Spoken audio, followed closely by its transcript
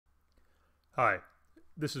Hi,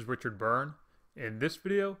 this is Richard Byrne. In this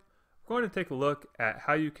video, we're going to take a look at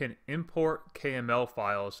how you can import KML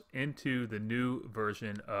files into the new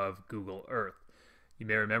version of Google Earth. You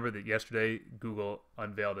may remember that yesterday Google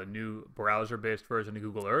unveiled a new browser-based version of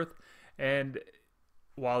Google Earth, and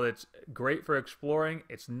while it's great for exploring,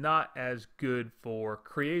 it's not as good for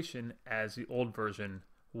creation as the old version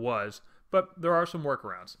was, but there are some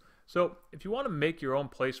workarounds. So if you want to make your own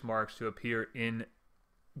place marks to appear in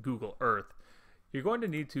Google Earth, you're going to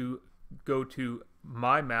need to go to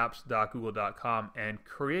mymaps.google.com and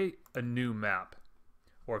create a new map.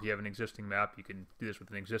 Or if you have an existing map, you can do this with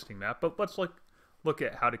an existing map. But let's look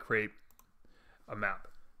at how to create a map.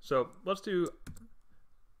 So let's do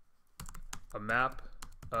a map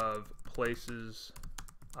of places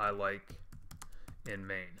I like in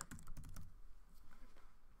Maine.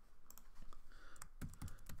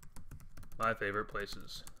 My favorite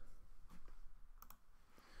places.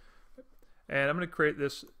 And I'm going to create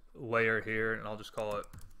this layer here, and I'll just call it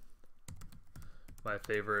my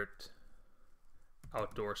favorite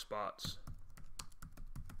outdoor spots.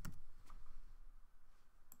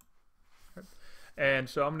 And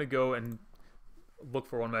so I'm going to go and look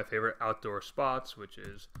for one of my favorite outdoor spots, which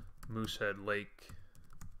is Moosehead Lake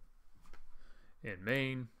in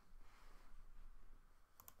Maine.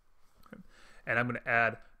 And I'm going to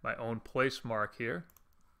add my own place mark here.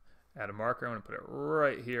 Add a marker. I'm going to put it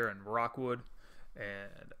right here in Rockwood,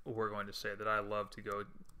 and we're going to say that I love to go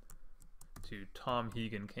to Tom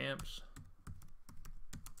Hegan camps.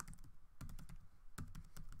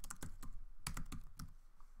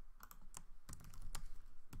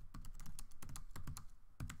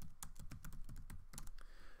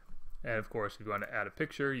 And of course, if you want to add a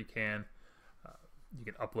picture, you can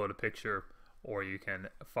upload a picture, or you can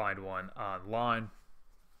find one online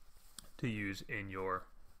to use in your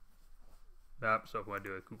map. So if I want to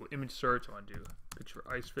do a Google image search, I want to do a picture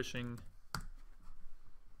of ice fishing.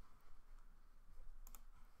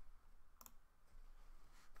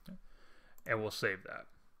 And we'll save that.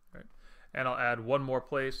 Right. And I'll add one more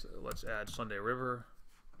place. Let's add Sunday River.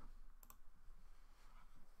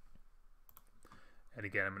 And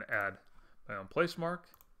again, I'm going to add my own place mark.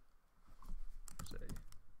 Say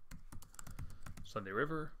Sunday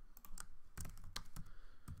River.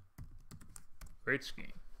 Great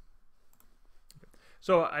skiing.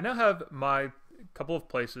 So I now have my couple of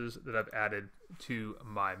places that I've added to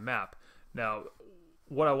my map. Now,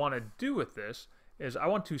 what I want to do with this is I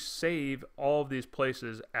want to save all of these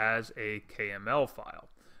places as a KML file.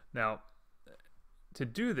 Now, to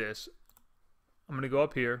do this, I'm going to go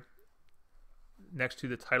up here next to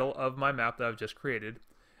the title of my map that I've just created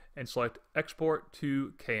and select Export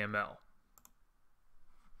to KML.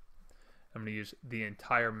 I'm going to use the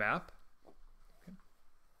entire map.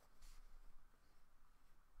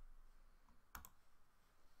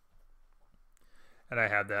 And I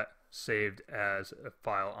have that saved as a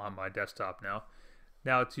file on my desktop now.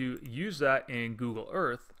 Now to use that in Google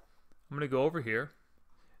Earth, I'm going to go over here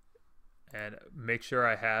and make sure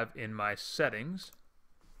I have in my settings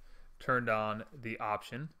turned on the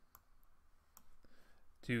option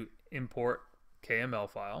to import KML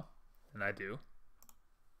file, and I do.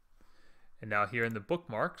 And now here in the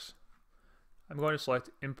bookmarks, I'm going to select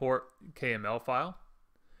import KML file,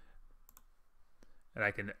 and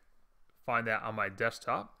I can find that on my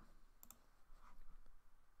desktop.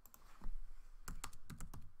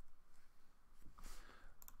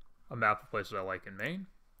 A map of places I like in Maine.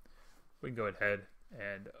 We can go ahead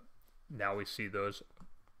and now we see those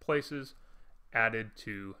places added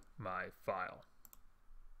to my file.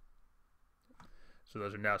 So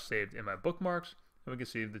those are now saved in my bookmarks, and we can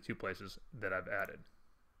see the two places that I've added.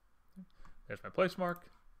 There's my place mark,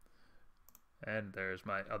 and there's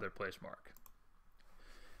my other place mark.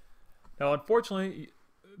 Now, unfortunately,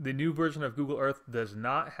 the new version of Google Earth does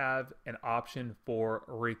not have an option for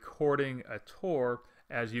recording a tour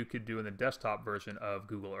as you could do in the desktop version of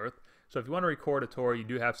Google Earth. So if you want to record a tour, you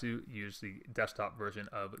do have to use the desktop version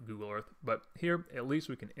of Google Earth. But here, at least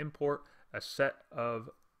we can import a set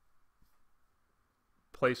of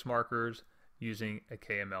place markers using a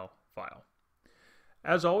KML file.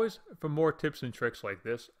 As always, for more tips and tricks like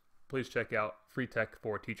this, please check out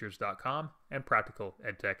freetechforteachers.com and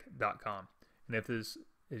practicaledtech.com. And if this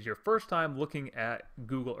is your first time looking at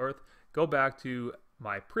Google Earth, go back to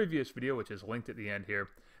my previous video, which is linked at the end here,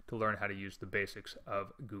 to learn how to use the basics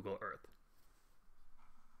of Google Earth.